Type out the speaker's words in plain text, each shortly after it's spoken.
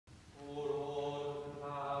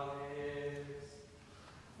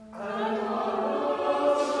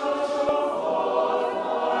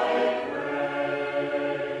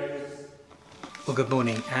Well, good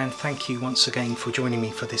morning, and thank you once again for joining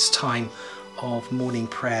me for this time of morning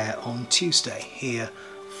prayer on Tuesday here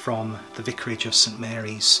from the Vicarage of St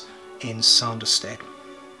Mary's in Sanderstead.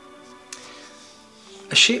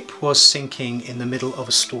 A ship was sinking in the middle of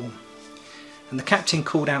a storm, and the captain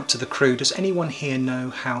called out to the crew, "Does anyone here know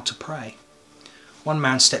how to pray?" One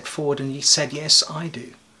man stepped forward and he said, "Yes, I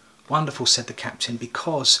do." "Wonderful," said the captain,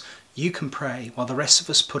 "because you can pray while the rest of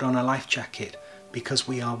us put on a life jacket because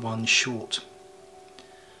we are one short."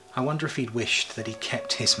 I wonder if he'd wished that he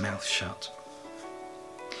kept his mouth shut.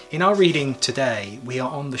 In our reading today, we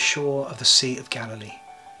are on the shore of the Sea of Galilee.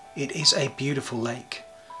 It is a beautiful lake,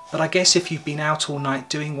 but I guess if you've been out all night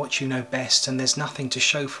doing what you know best and there's nothing to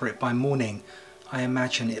show for it by morning, I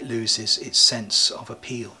imagine it loses its sense of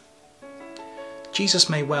appeal. Jesus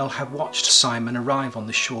may well have watched Simon arrive on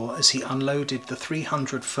the shore as he unloaded the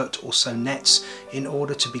 300-foot or so nets in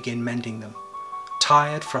order to begin mending them.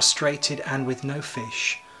 Tired, frustrated, and with no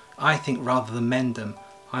fish, I think rather than mend them,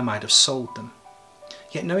 I might have sold them.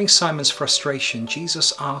 Yet knowing Simon's frustration,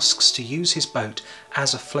 Jesus asks to use his boat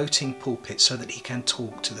as a floating pulpit so that he can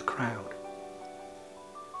talk to the crowd.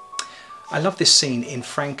 I love this scene in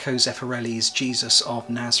Franco Zeffirelli's Jesus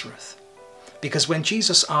of Nazareth, because when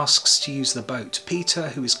Jesus asks to use the boat, Peter,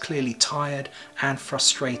 who is clearly tired and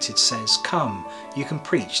frustrated, says, "Come, you can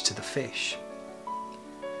preach to the fish."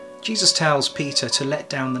 Jesus tells Peter to let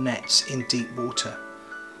down the nets in deep water.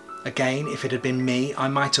 Again, if it had been me, I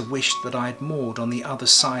might have wished that I had moored on the other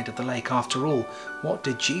side of the lake. After all, what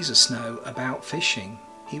did Jesus know about fishing?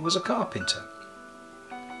 He was a carpenter.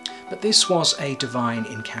 But this was a divine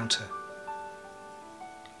encounter.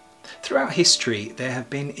 Throughout history, there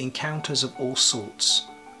have been encounters of all sorts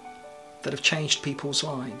that have changed people's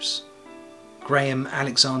lives. Graham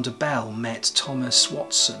Alexander Bell met Thomas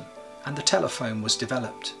Watson, and the telephone was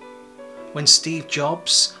developed. When Steve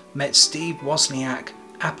Jobs met Steve Wozniak,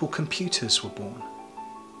 Apple computers were born.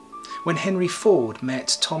 When Henry Ford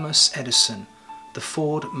met Thomas Edison, the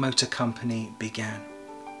Ford Motor Company began.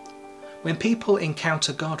 When people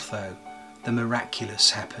encounter God, though, the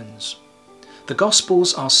miraculous happens. The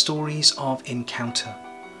Gospels are stories of encounter.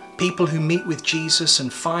 People who meet with Jesus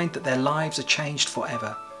and find that their lives are changed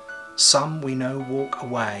forever. Some, we know, walk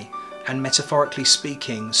away and, metaphorically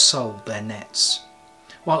speaking, sold their nets,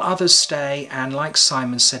 while others stay and, like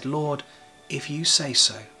Simon, said, "Lord, if you say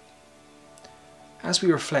so." As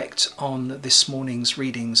we reflect on this morning's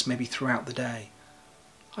readings, maybe throughout the day,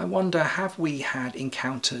 I wonder, have we had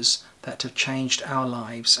encounters that have changed our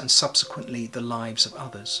lives and subsequently the lives of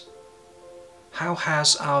others? How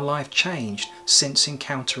has our life changed since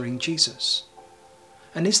encountering Jesus?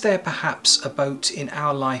 And is there perhaps a boat in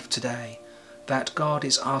our life today that God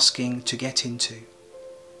is asking to get into?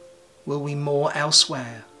 Will we moor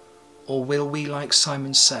elsewhere, or will we, like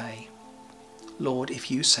Simon, say, "Lord, if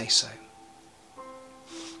you say so"?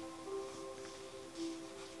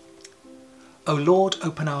 O Lord,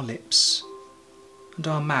 open our lips, and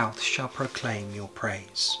our mouth shall proclaim your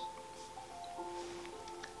praise.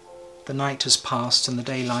 The night has passed and the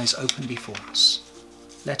day lies open before us.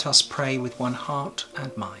 Let us pray with one heart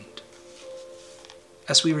and mind.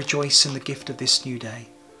 As we rejoice in the gift of this new day,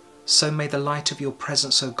 so may the light of your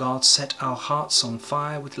presence, O God, set our hearts on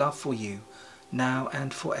fire with love for you, now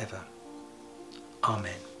and forever.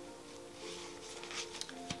 Amen.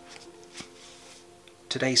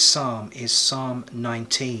 Today's psalm is Psalm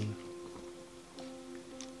 19.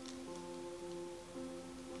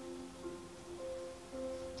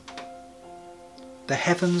 The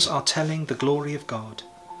heavens are telling the glory of God,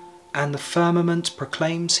 and the firmament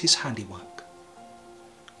proclaims his handiwork.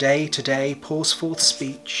 Day to day pours forth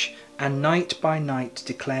speech, and night by night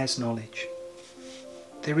declares knowledge.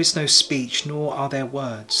 There is no speech, nor are there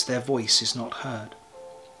words, their voice is not heard.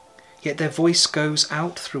 Yet their voice goes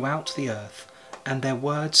out throughout the earth, and their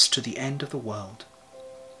words to the end of the world.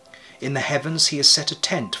 In the heavens he has set a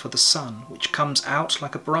tent for the sun, which comes out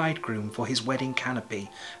like a bridegroom for his wedding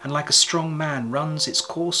canopy, and like a strong man runs its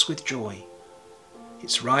course with joy.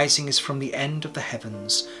 Its rising is from the end of the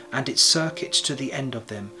heavens, and its circuit to the end of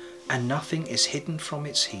them, and nothing is hidden from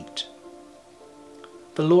its heat.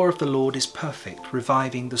 The law of the Lord is perfect,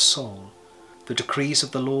 reviving the soul. The decrees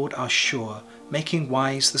of the Lord are sure, making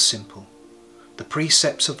wise the simple. The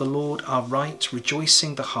precepts of the Lord are right,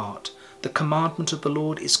 rejoicing the heart. The commandment of the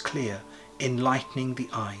Lord is clear, enlightening the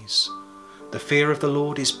eyes. The fear of the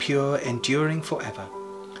Lord is pure, enduring forever.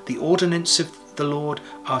 The ordinances of the Lord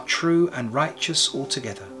are true and righteous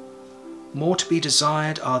altogether. More to be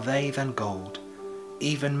desired are they than gold,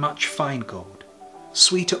 even much fine gold,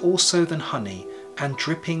 sweeter also than honey, and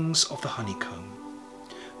drippings of the honeycomb.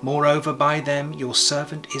 Moreover, by them your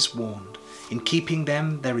servant is warned. In keeping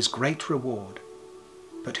them there is great reward.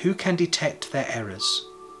 But who can detect their errors?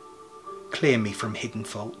 Clear me from hidden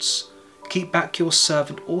faults. Keep back your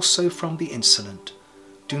servant also from the insolent.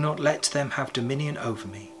 Do not let them have dominion over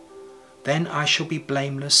me. Then I shall be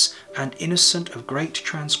blameless and innocent of great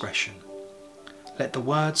transgression. Let the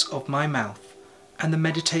words of my mouth and the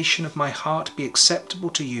meditation of my heart be acceptable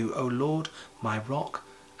to you, O Lord, my rock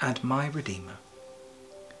and my redeemer.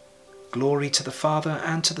 Glory to the Father,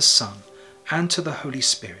 and to the Son, and to the Holy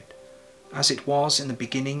Spirit, as it was in the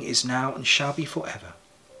beginning, is now, and shall be forever.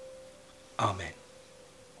 Amen.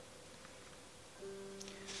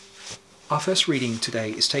 Our first reading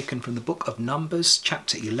today is taken from the book of Numbers,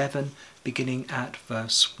 chapter 11, beginning at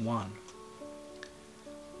verse 1.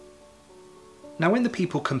 Now when the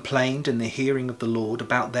people complained in the hearing of the Lord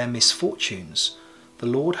about their misfortunes, the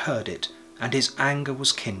Lord heard it, and his anger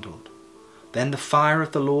was kindled. Then the fire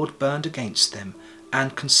of the Lord burned against them,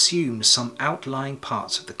 and consumed some outlying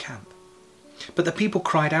parts of the camp. But the people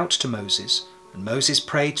cried out to Moses, and Moses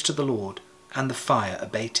prayed to the Lord, and the fire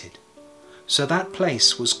abated. So that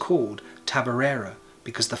place was called Taberah,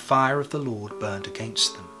 because the fire of the Lord burned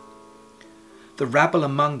against them. The rabble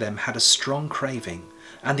among them had a strong craving,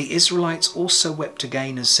 and the Israelites also wept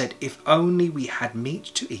again and said, If only we had meat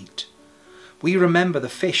to eat. We remember the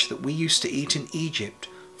fish that we used to eat in Egypt,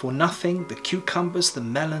 for nothing, the cucumbers, the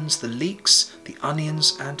melons, the leeks, the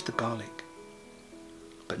onions, and the garlic.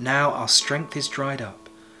 But now our strength is dried up,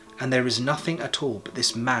 and there is nothing at all but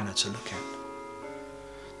this manna to look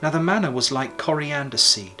at. Now the manna was like coriander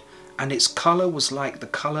seed, and its colour was like the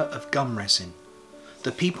colour of gum resin.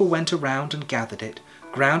 The people went around and gathered it,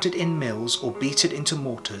 ground it in mills or beat it into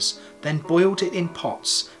mortars, then boiled it in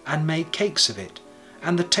pots and made cakes of it,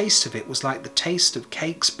 and the taste of it was like the taste of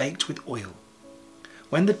cakes baked with oil.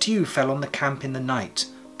 When the dew fell on the camp in the night,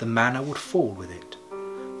 the manna would fall with it.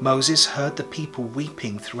 Moses heard the people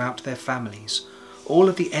weeping throughout their families, all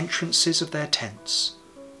of the entrances of their tents.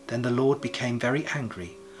 Then the Lord became very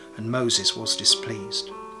angry, and Moses was displeased.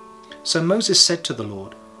 So Moses said to the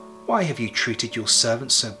Lord, Why have you treated your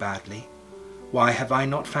servant so badly? Why have I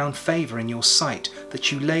not found favour in your sight,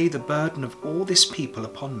 that you lay the burden of all this people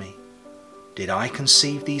upon me? Did I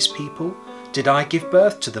conceive these people? Did I give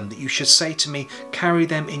birth to them, that you should say to me, Carry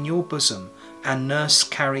them in your bosom, and nurse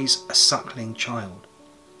carries a suckling child?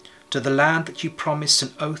 To the land that you promised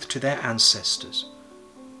an oath to their ancestors.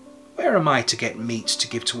 Where am I to get meat to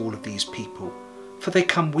give to all of these people? For they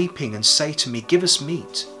come weeping and say to me, Give us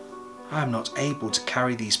meat. I am not able to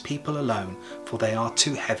carry these people alone, for they are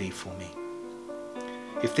too heavy for me.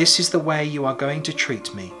 If this is the way you are going to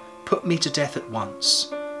treat me, put me to death at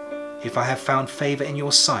once. If I have found favour in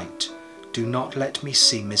your sight, do not let me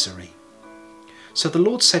see misery. So the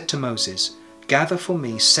Lord said to Moses, Gather for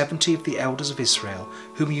me 70 of the elders of Israel,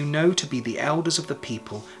 whom you know to be the elders of the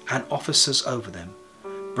people and officers over them.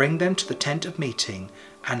 Bring them to the tent of meeting,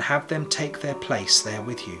 and have them take their place there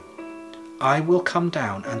with you. I will come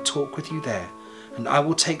down and talk with you there, and I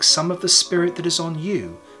will take some of the Spirit that is on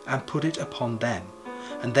you and put it upon them,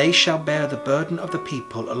 and they shall bear the burden of the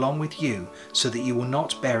people along with you, so that you will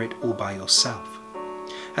not bear it all by yourself.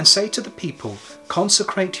 And say to the people,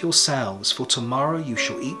 Consecrate yourselves, for tomorrow you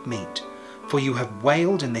shall eat meat. For you have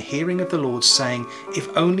wailed in the hearing of the Lord, saying,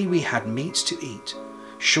 If only we had meat to eat.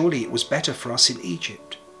 Surely it was better for us in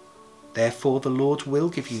Egypt. Therefore the Lord will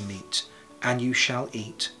give you meat, and you shall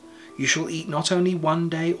eat. You shall eat not only 1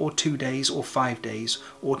 day or 2 days or 5 days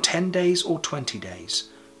or 10 days or 20 days,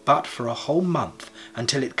 but for a whole month,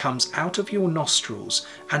 until it comes out of your nostrils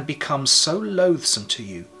and becomes so loathsome to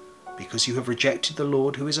you, because you have rejected the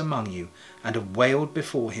Lord who is among you, and have wailed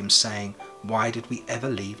before him, saying, Why did we ever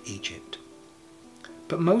leave Egypt?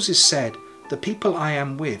 But Moses said, The people I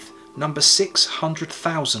am with number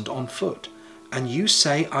 600,000 on foot, and you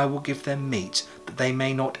say I will give them meat, that they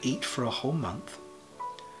may not eat for a whole month?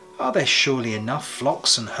 Are there surely enough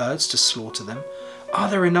flocks and herds to slaughter them? Are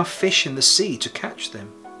there enough fish in the sea to catch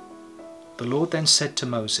them? The Lord then said to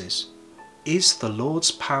Moses, Is the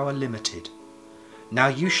Lord's power limited? Now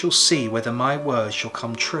you shall see whether my words shall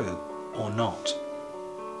come true or not.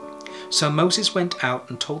 So Moses went out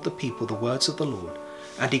and told the people the words of the Lord,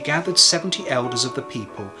 and he gathered 70 elders of the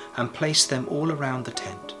people and placed them all around the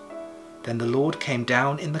tent. Then the Lord came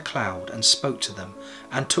down in the cloud and spoke to them,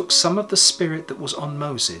 and took some of the Spirit that was on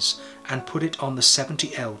Moses and put it on the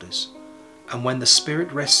 70 elders. And when the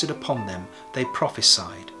Spirit rested upon them, they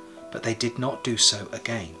prophesied, but they did not do so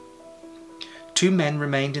again. 2 men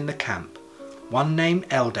remained in the camp, one named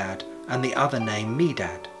Eldad and the other named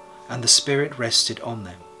Medad, and the Spirit rested on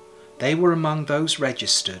them. They were among those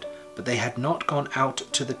registered, but they had not gone out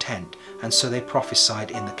to the tent, and so they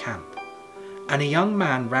prophesied in the camp. And a young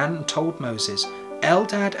man ran and told Moses,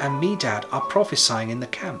 Eldad and Medad are prophesying in the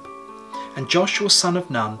camp. And Joshua son of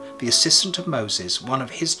Nun, the assistant of Moses, one of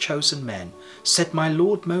his chosen men, said, My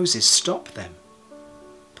lord Moses, stop them.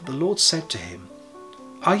 But the Lord said to him,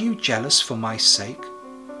 Are you jealous for my sake?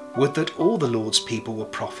 Would that all the Lord's people were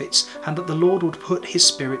prophets, and that the Lord would put his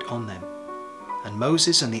spirit on them. And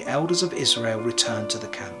Moses and the elders of Israel returned to the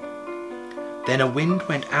camp. Then a wind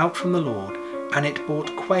went out from the Lord, and it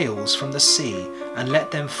brought quails from the sea, and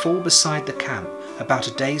let them fall beside the camp, about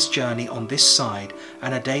a day's journey on this side,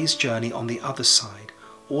 and a day's journey on the other side,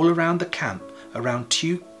 all around the camp, around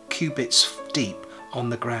 2 cubits deep on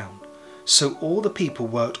the ground. So all the people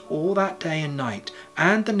worked all that day and night,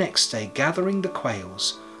 and the next day gathering the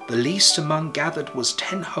quails. The least among gathered was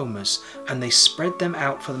 10 homers, and they spread them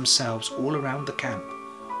out for themselves all around the camp.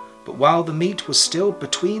 But while the meat was still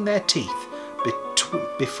between their teeth,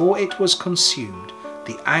 before it was consumed,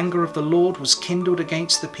 the anger of the Lord was kindled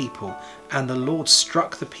against the people, and the Lord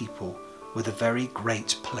struck the people with a very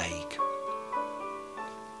great plague.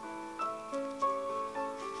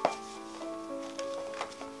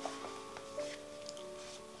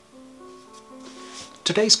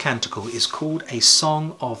 Today's canticle is called A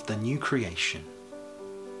Song of the New Creation.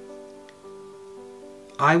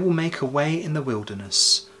 I will make a way in the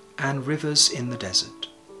wilderness and rivers in the desert.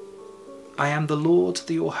 I am the Lord,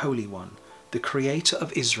 your Holy One, the Creator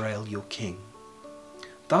of Israel, your King.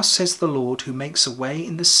 Thus says the Lord, who makes a way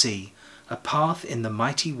in the sea, a path in the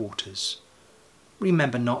mighty waters.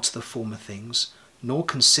 Remember not the former things, nor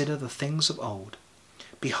consider the things of old.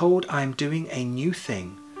 Behold, I am doing a new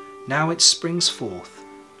thing. Now it springs forth.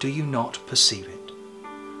 Do you not perceive it?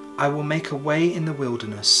 I will make a way in the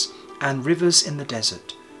wilderness and rivers in the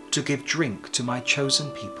desert, to give drink to my chosen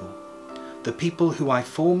people, the people who I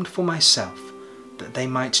formed for myself, that they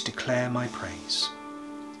might declare my praise.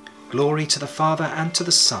 Glory to the Father, and to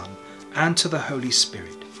the Son, and to the Holy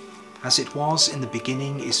Spirit, as it was in the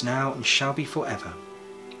beginning, is now, and shall be forever.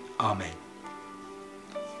 Amen.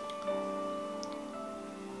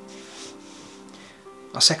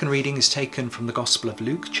 Our second reading is taken from the Gospel of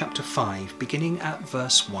Luke, chapter 5, beginning at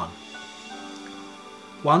verse 1.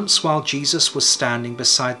 Once, while Jesus was standing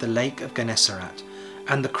beside the lake of Gennesaret,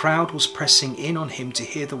 and the crowd was pressing in on him to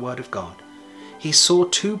hear the word of God, he saw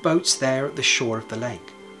 2 boats there at the shore of the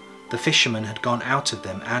lake. The fishermen had gone out of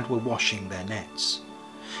them and were washing their nets.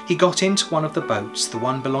 He got into one of the boats, the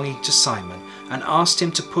one belonging to Simon, and asked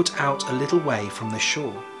him to put out a little way from the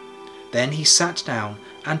shore. Then he sat down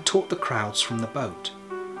and taught the crowds from the boat.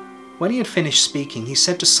 When he had finished speaking, he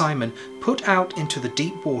said to Simon, Put out into the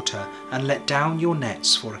deep water and let down your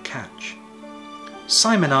nets for a catch.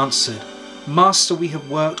 Simon answered, Master, we have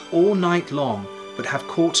worked all night long, but have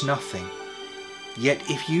caught nothing. Yet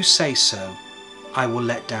if you say so, I will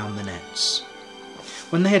let down the nets.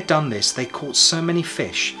 When they had done this, they caught so many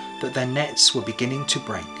fish that their nets were beginning to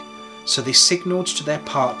break. So they signalled to their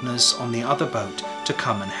partners on the other boat to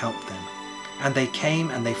come and help them. And they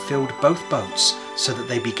came and they filled both boats so that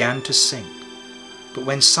they began to sink. But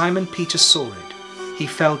when Simon Peter saw it, he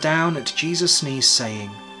fell down at Jesus' knees,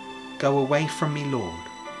 saying, Go away from me, Lord,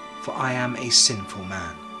 for I am a sinful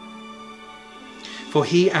man. For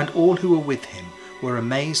he and all who were with him were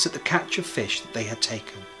amazed at the catch of fish that they had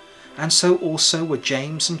taken. And so also were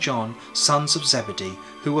James and John, sons of Zebedee,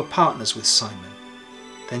 who were partners with Simon.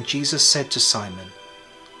 Then Jesus said to Simon,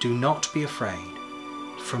 Do not be afraid.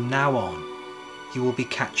 From now on, you will be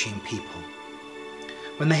catching people.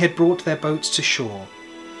 When they had brought their boats to shore,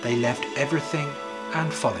 they left everything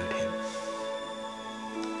and followed him.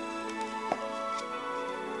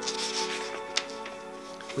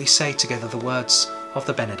 We say together the words of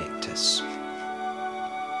the Benedictus.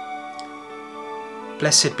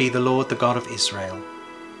 Blessed be the Lord, the God of Israel,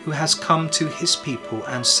 who has come to his people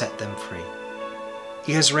and set them free.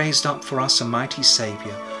 He has raised up for us a mighty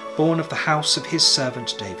Saviour, born of the house of his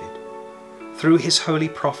servant David. Through his holy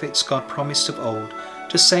prophets God promised of old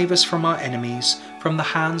to save us from our enemies, from the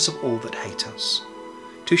hands of all that hate us,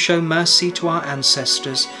 to show mercy to our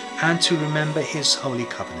ancestors, and to remember his holy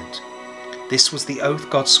covenant. This was the oath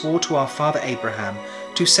God swore to our father Abraham,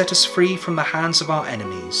 to set us free from the hands of our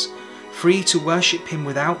enemies, free to worship him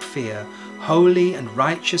without fear, holy and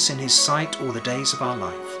righteous in his sight all the days of our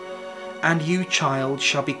life. And you, child,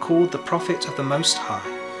 shall be called the prophet of the Most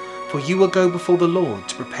High, for you will go before the Lord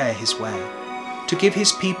to prepare his way, to give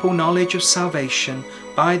his people knowledge of salvation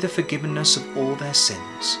by the forgiveness of all their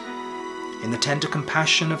sins. In the tender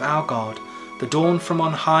compassion of our God, the dawn from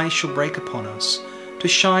on high shall break upon us, to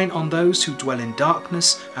shine on those who dwell in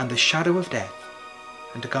darkness and the shadow of death,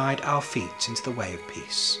 and to guide our feet into the way of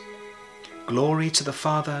peace. Glory to the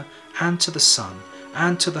Father, and to the Son,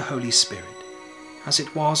 and to the Holy Spirit, as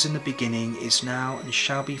it was in the beginning, is now, and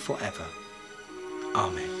shall be forever.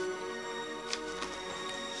 Amen.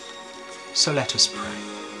 So let us pray.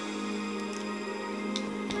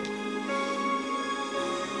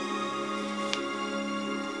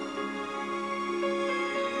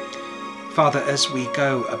 Father, as we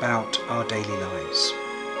go about our daily lives,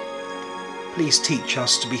 please teach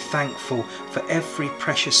us to be thankful for every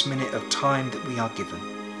precious minute of time that we are given,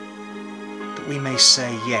 that we may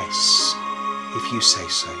say yes if you say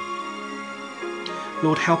so.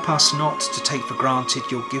 Lord, help us not to take for granted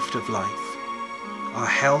your gift of life, our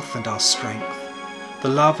health and our strength, the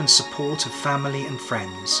love and support of family and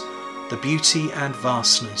friends, the beauty and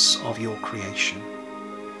vastness of your creation.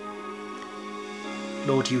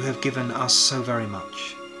 Lord, you have given us so very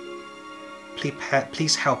much.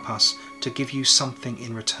 Please help us to give you something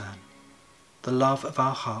in return, the love of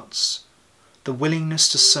our hearts, the willingness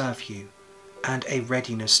to serve you, and a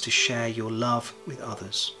readiness to share your love with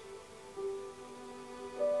others.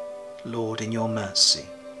 Lord, in your mercy,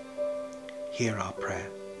 hear our prayer.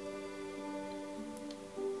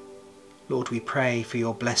 Lord, we pray for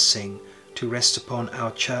your blessing to rest upon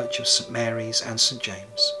our Church of St. Mary's and St.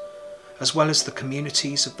 James, as well as the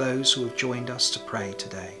communities of those who have joined us to pray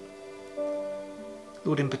today.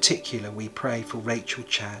 Lord, in particular, we pray for Rachel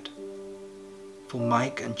Chad, for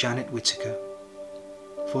Mike and Janet Whittaker,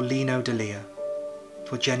 for Lino Delia,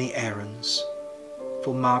 for Jenny Aarons,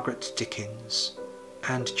 for Margaret Dickens,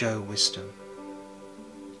 and Joe Wisdom.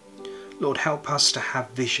 Lord, help us to have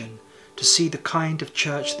vision, to see the kind of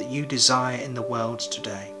church that you desire in the world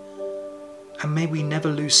today. And may we never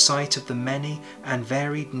lose sight of the many and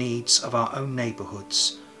varied needs of our own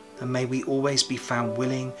neighbourhoods, and may we always be found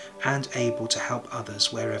willing and able to help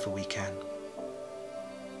others wherever we can.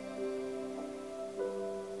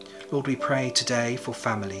 Lord, we pray today for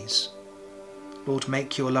families. Lord,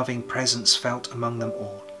 make your loving presence felt among them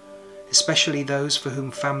all, especially those for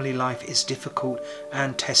whom family life is difficult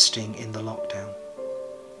and testing in the lockdown.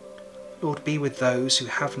 Lord, be with those who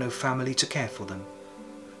have no family to care for them.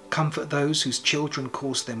 Comfort those whose children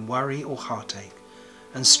cause them worry or heartache,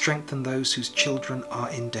 and strengthen those whose children are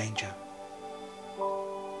in danger.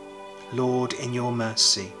 Lord, in your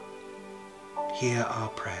mercy, hear our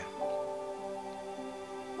prayer.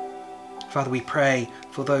 Father, we pray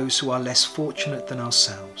for those who are less fortunate than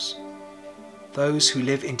ourselves, those who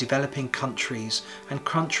live in developing countries and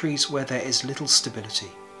countries where there is little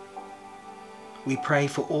stability. We pray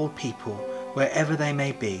for all people, wherever they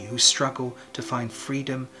may be, who struggle to find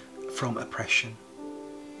freedom from oppression.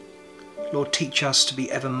 Lord, teach us to be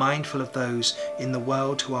ever mindful of those in the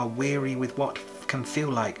world who are weary with what can feel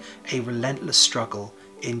like a relentless struggle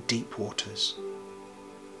in deep waters.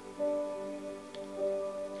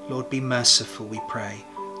 Lord, be merciful, we pray,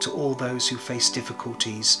 to all those who face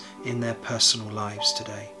difficulties in their personal lives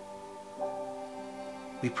today.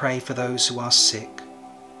 We pray for those who are sick,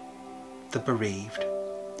 the bereaved,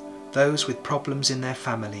 those with problems in their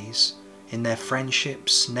families, in their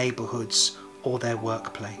friendships, neighbourhoods, or their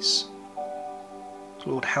workplace.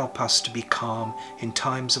 Lord, help us to be calm in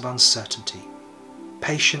times of uncertainty,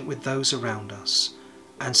 patient with those around us,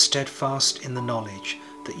 and steadfast in the knowledge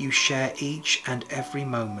that you share each and every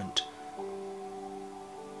moment.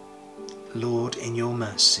 Lord, in your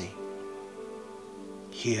mercy,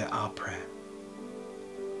 hear our prayer.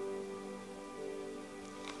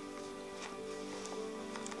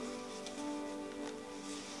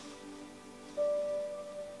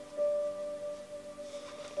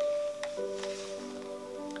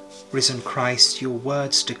 Risen Christ, your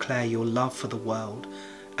words declare your love for the world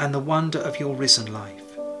and the wonder of your risen life.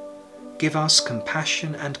 Give us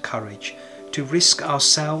compassion and courage to risk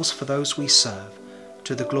ourselves for those we serve,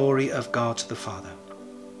 to the glory of God the Father.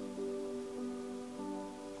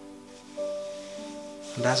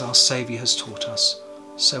 And as our Saviour has taught us,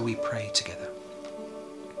 so we pray together.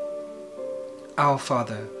 Our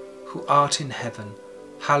Father, who art in heaven,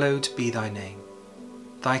 hallowed be thy name.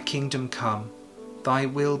 Thy kingdom come, thy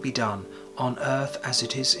will be done, on earth as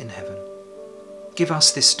it is in heaven. Give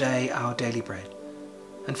us this day our daily bread,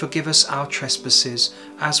 and forgive us our trespasses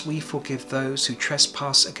as we forgive those who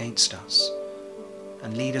trespass against us.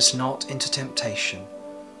 And lead us not into temptation,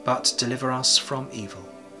 but deliver us from evil.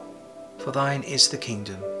 For thine is the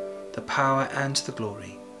kingdom, the power and the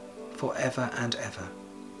glory, for ever and ever.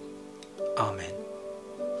 Amen.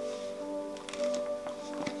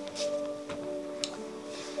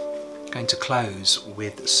 I'm going to close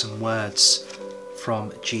with some words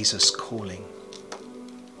from Jesus Calling.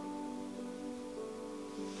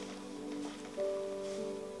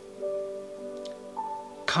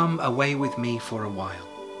 come away with me for a while.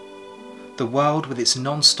 The world with its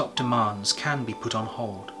non-stop demands can be put on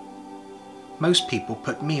hold. Most people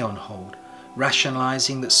put me on hold,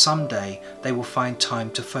 rationalizing that someday they will find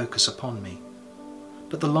time to focus upon me.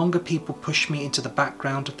 But the longer people push me into the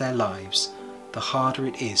background of their lives, the harder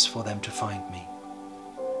it is for them to find me.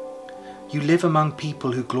 You live among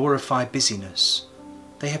people who glorify busyness.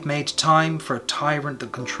 They have made time for a tyrant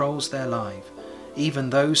that controls their life. Even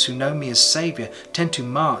those who know me as Saviour tend to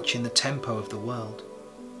march in the tempo of the world.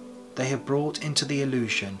 They have brought into the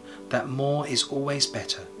illusion that more is always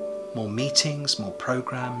better. More meetings, more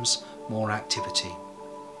programs, more activity.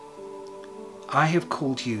 I have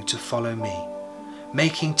called you to follow me,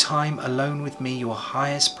 making time alone with me your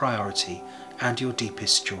highest priority and your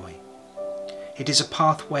deepest joy. It is a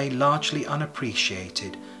pathway largely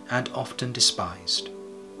unappreciated and often despised.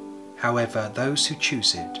 However, those who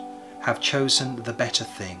choose it have chosen the better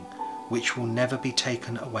thing, which will never be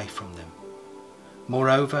taken away from them.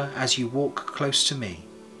 Moreover, as you walk close to me,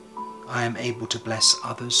 I am able to bless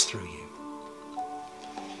others through you.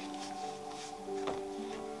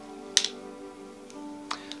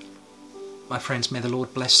 My friends, may the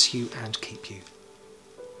Lord bless you and keep you.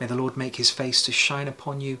 May the Lord make his face to shine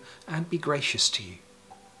upon you and be gracious to you.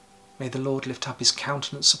 May the Lord lift up his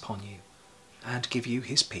countenance upon you and give you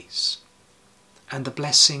his peace. And the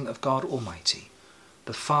blessing of God Almighty,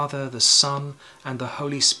 the Father, the Son, and the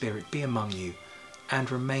Holy Spirit be among you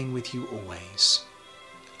and remain with you always.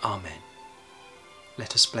 Amen.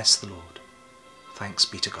 Let us bless the Lord. Thanks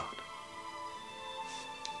be to God.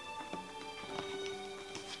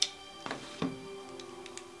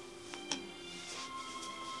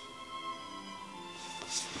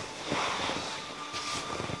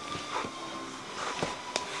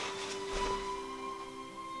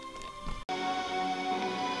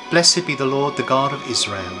 Blessed be the Lord, the God of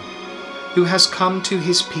Israel, who has come to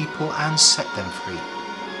his people and set them free.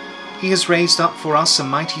 He has raised up for us a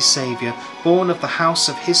mighty Saviour, born of the house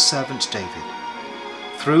of his servant David.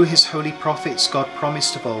 Through his holy prophets God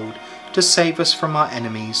promised of old to save us from our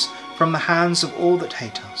enemies, from the hands of all that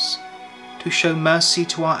hate us, to show mercy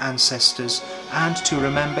to our ancestors, and to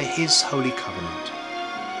remember his holy covenant.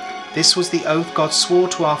 This was the oath God swore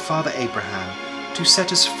to our father Abraham, to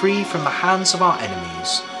set us free from the hands of our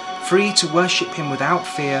enemies, free to worship him without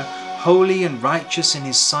fear, holy and righteous in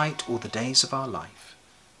his sight all the days of our life.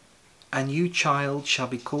 And you, child, shall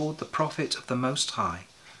be called the prophet of the Most High,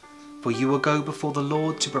 for you will go before the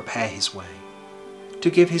Lord to prepare his way, to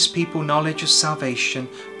give his people knowledge of salvation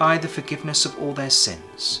by the forgiveness of all their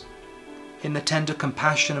sins. In the tender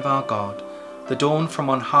compassion of our God, the dawn from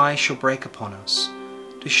on high shall break upon us,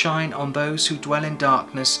 to shine on those who dwell in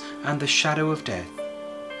darkness and the shadow of death,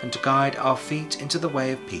 and to guide our feet into the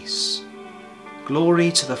way of peace.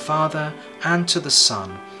 Glory to the Father, and to the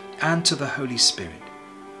Son, and to the Holy Spirit,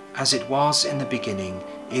 as it was in the beginning,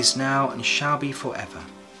 is now, and shall be forever.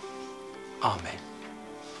 Amen.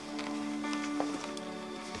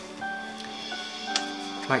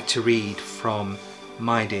 I'd like to read from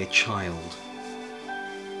My Dear Child.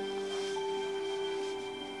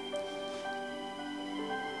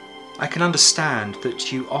 I can understand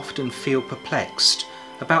that you often feel perplexed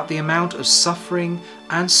about the amount of suffering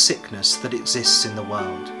and sickness that exists in the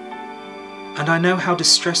world. And I know how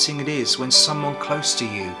distressing it is when someone close to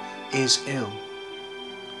you is ill.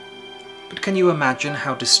 But can you imagine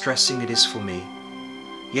how distressing it is for me?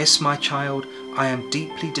 Yes, my child, I am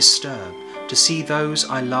deeply disturbed to see those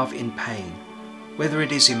I love in pain, whether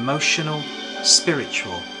it is emotional,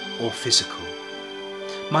 spiritual, or physical.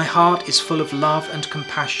 My heart is full of love and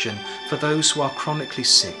compassion for those who are chronically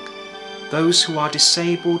sick, those who are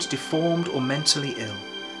disabled, deformed, or mentally ill.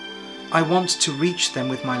 I want to reach them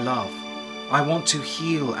with my love. I want to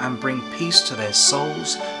heal and bring peace to their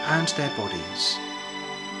souls and their bodies.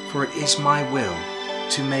 For it is my will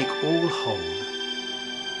to make all whole.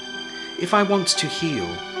 If I want to heal,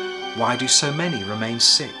 why do so many remain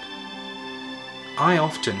sick? I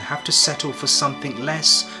often have to settle for something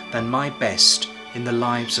less than my best in the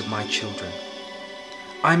lives of my children.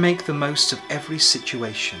 I make the most of every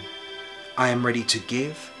situation. I am ready to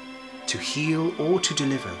give, to heal, or to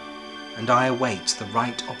deliver, and I await the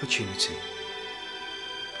right opportunity.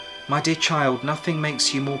 My dear child, nothing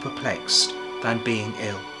makes you more perplexed than being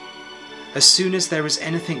ill. As soon as there is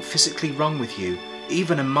anything physically wrong with you,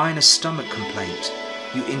 even a minor stomach complaint,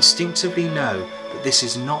 you instinctively know that this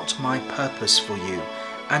is not my purpose for you,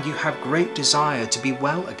 and you have great desire to be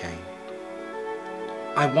well again.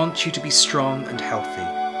 I want you to be strong and healthy.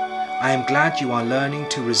 I am glad you are learning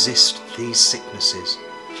to resist these sicknesses.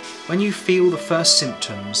 When you feel the first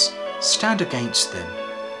symptoms, stand against them.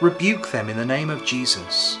 Rebuke them in the name of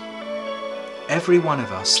Jesus. Every one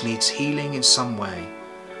of us needs healing in some way,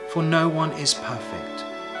 for no one is perfect.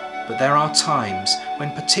 But there are times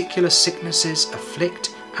when particular sicknesses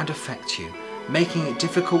afflict and affect you, making it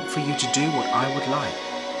difficult for you to do what I would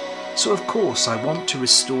like. So of course I want to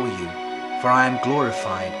restore you, for I am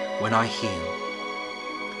glorified when I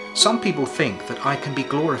heal. Some people think that I can be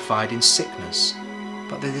glorified in sickness,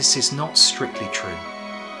 but that this is not strictly true.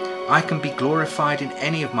 I can be glorified in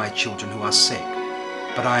any of my children who are sick,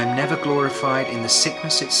 but I am never glorified in the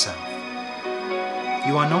sickness itself.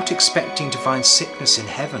 You are not expecting to find sickness in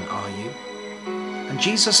heaven, are you? And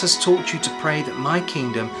Jesus has taught you to pray that my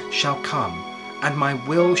kingdom shall come, and my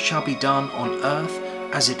will shall be done on earth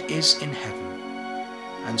as it is in heaven.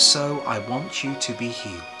 And so I want you to be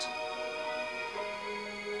healed.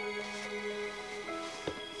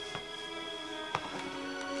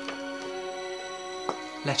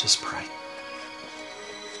 Let us pray.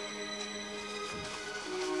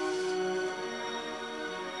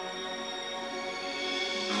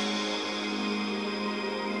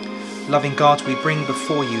 Loving God, we bring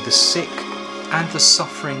before you the sick and the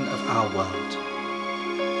suffering of our world.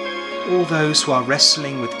 All those who are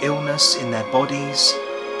wrestling with illness in their bodies,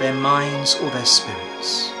 their minds or their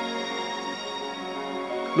spirits.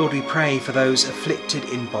 Lord, we pray for those afflicted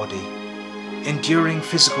in body, enduring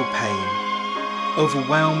physical pain,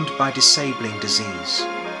 overwhelmed by disabling disease.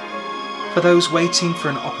 For those waiting for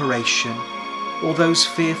an operation, or those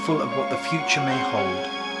fearful of what the future may hold,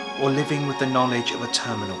 or living with the knowledge of a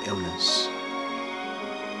terminal illness.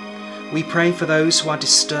 We pray for those who are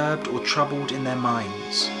disturbed or troubled in their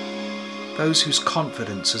minds, those whose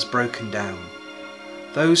confidence has broken down,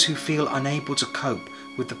 those who feel unable to cope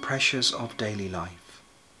with the pressures of daily life,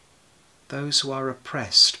 those who are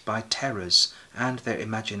oppressed by terrors and their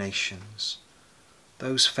imaginations,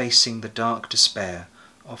 those facing the dark despair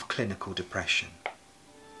of clinical depression.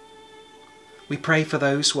 We pray for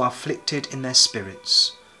those who are afflicted in their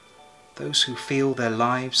spirits, those who feel their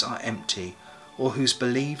lives are empty or whose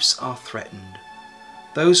beliefs are threatened,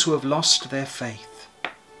 those who have lost their faith,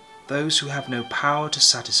 those who have no power to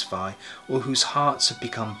satisfy or whose hearts have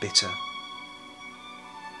become bitter.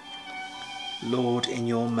 Lord, in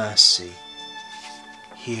your mercy,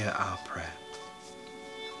 hear our prayer.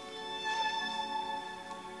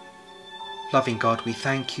 Loving God, we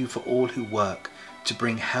thank you for all who work to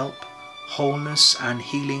bring help, wholeness and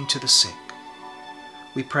healing to the sick.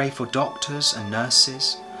 We pray for doctors and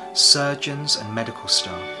nurses, surgeons and medical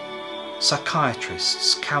staff,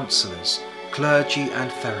 psychiatrists, counsellors, clergy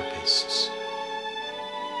and therapists.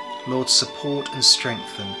 Lord, support and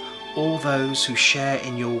strengthen all those who share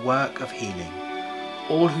in your work of healing,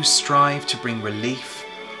 all who strive to bring relief,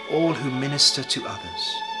 all who minister to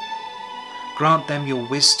others. Grant them your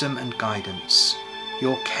wisdom and guidance,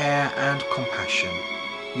 your care and compassion,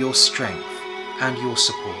 your strength and your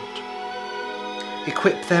support.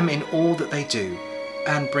 Equip them in all that they do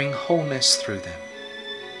and bring wholeness through them.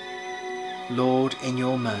 Lord, in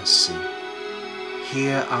your mercy,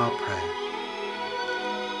 hear our prayer.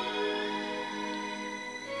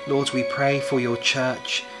 Lord, we pray for your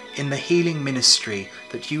church in the healing ministry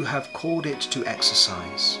that you have called it to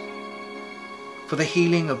exercise, for the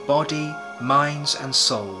healing of body, minds and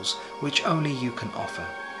souls which only you can offer.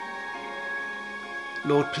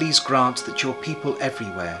 Lord, please grant that your people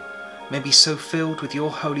everywhere may be so filled with your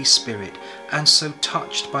Holy Spirit and so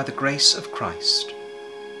touched by the grace of Christ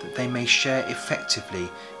that they may share effectively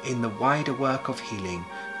in the wider work of healing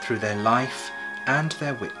through their life and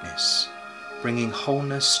their witness, bringing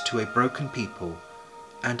wholeness to a broken people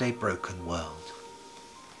and a broken world.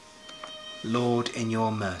 Lord, in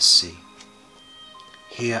your mercy,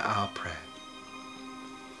 hear our prayer.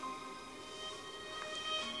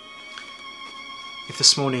 If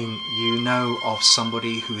this morning you know of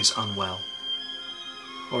somebody who is unwell,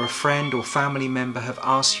 or a friend or family member have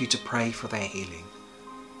asked you to pray for their healing,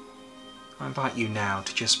 I invite you now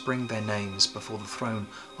to just bring their names before the throne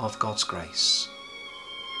of God's grace,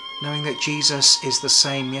 knowing that Jesus is the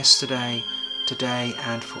same yesterday, today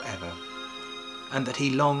and forever, and that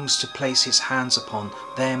he longs to place his hands upon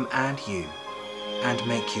them and you and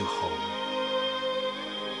make you whole.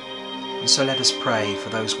 And so let us pray for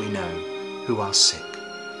those we know who are sick.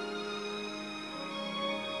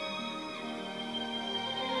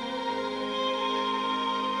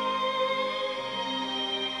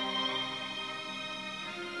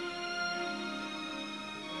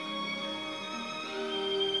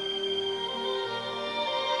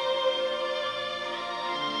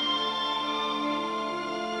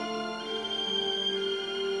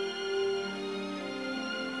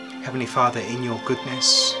 Heavenly Father, in your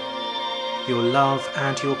goodness, your love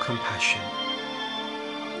and your compassion.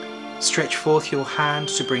 Stretch forth your hand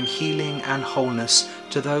to bring healing and wholeness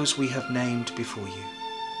to those we have named before you.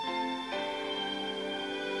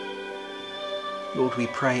 Lord, we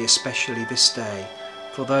pray especially this day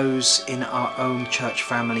for those in our own church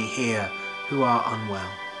family here who are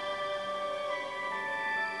unwell.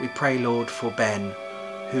 We pray, Lord, for Ben,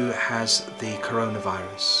 who has the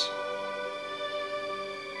coronavirus.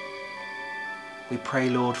 We pray,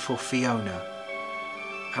 Lord, for Fiona,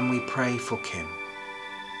 and we pray for Kim.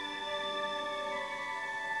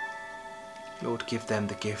 Lord, give them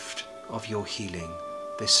the gift of your healing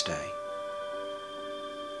this day.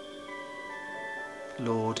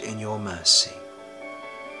 Lord, in your mercy,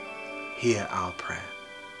 hear our prayer.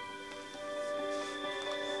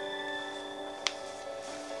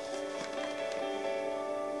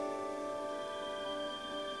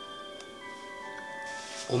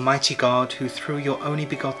 Almighty God, who through your only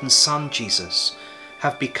begotten Son, Jesus,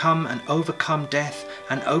 have become and overcome death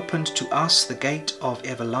and opened to us the gate of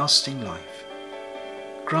everlasting life,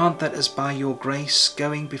 grant that as by your grace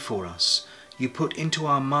going before us, you put into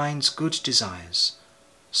our minds good desires,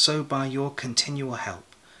 so by your continual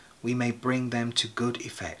help we may bring them to good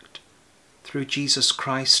effect. Through Jesus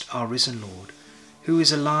Christ, our risen Lord, who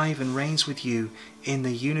is alive and reigns with you in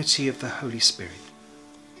the unity of the Holy Spirit,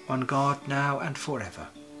 one God, now and forever.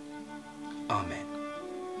 Amen.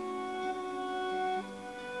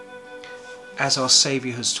 As our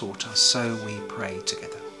Saviour has taught us, so we pray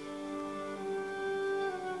together.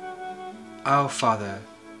 Our Father,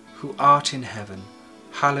 who art in heaven,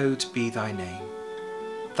 hallowed be thy name.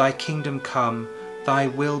 Thy kingdom come, thy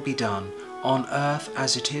will be done, on earth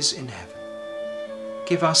as it is in heaven.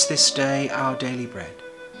 Give us this day our daily bread,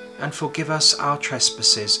 and forgive us our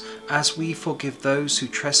trespasses, as we forgive those who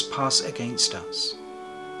trespass against us.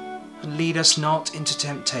 And lead us not into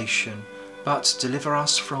temptation, but deliver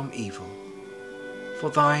us from evil. For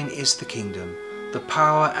thine is the kingdom, the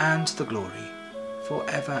power and the glory, for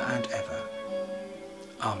ever and ever.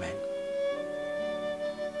 Amen.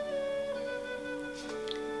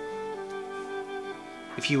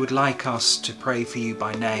 If you would like us to pray for you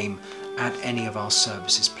by name at any of our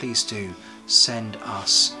services, please do send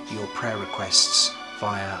us your prayer requests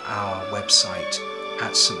via our website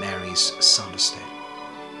at St Mary's, Sanderstead.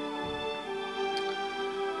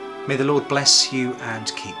 May the Lord bless you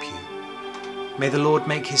and keep you. May the Lord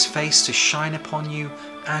make his face to shine upon you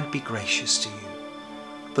and be gracious to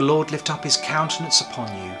you. The Lord lift up his countenance upon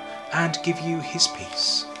you and give you his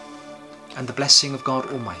peace. And the blessing of God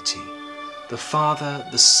Almighty, the Father,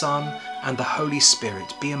 the Son, and the Holy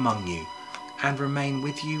Spirit be among you and remain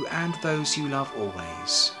with you and those you love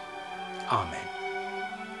always. Amen.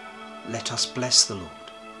 Let us bless the Lord.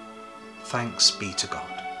 Thanks be to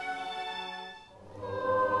God.